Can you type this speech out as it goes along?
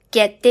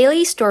Get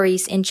daily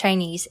stories in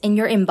Chinese in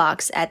your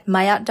inbox at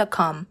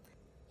maayot.com.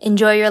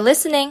 Enjoy your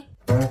listening!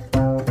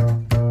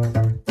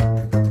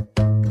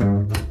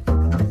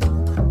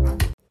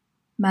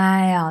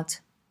 maayot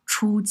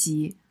初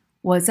级，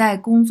我在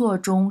工作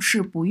中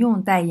是不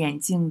用戴眼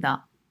镜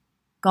的。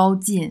高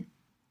进，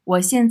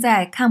我现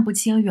在看不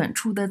清远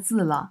处的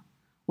字了，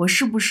我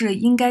是不是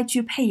应该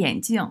去配眼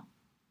镜？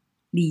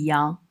李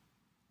阳，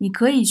你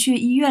可以去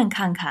医院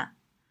看看，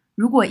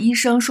如果医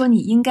生说你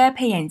应该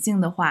配眼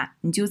镜的话，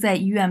你就在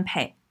医院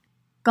配。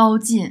高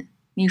进，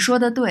你说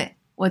的对，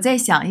我再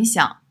想一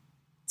想。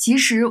其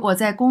实我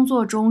在工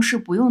作中是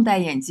不用戴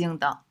眼镜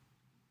的。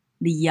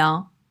李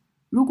阳，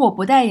如果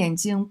不戴眼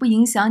镜不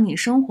影响你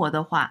生活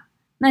的话，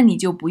那你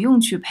就不用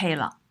去配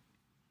了。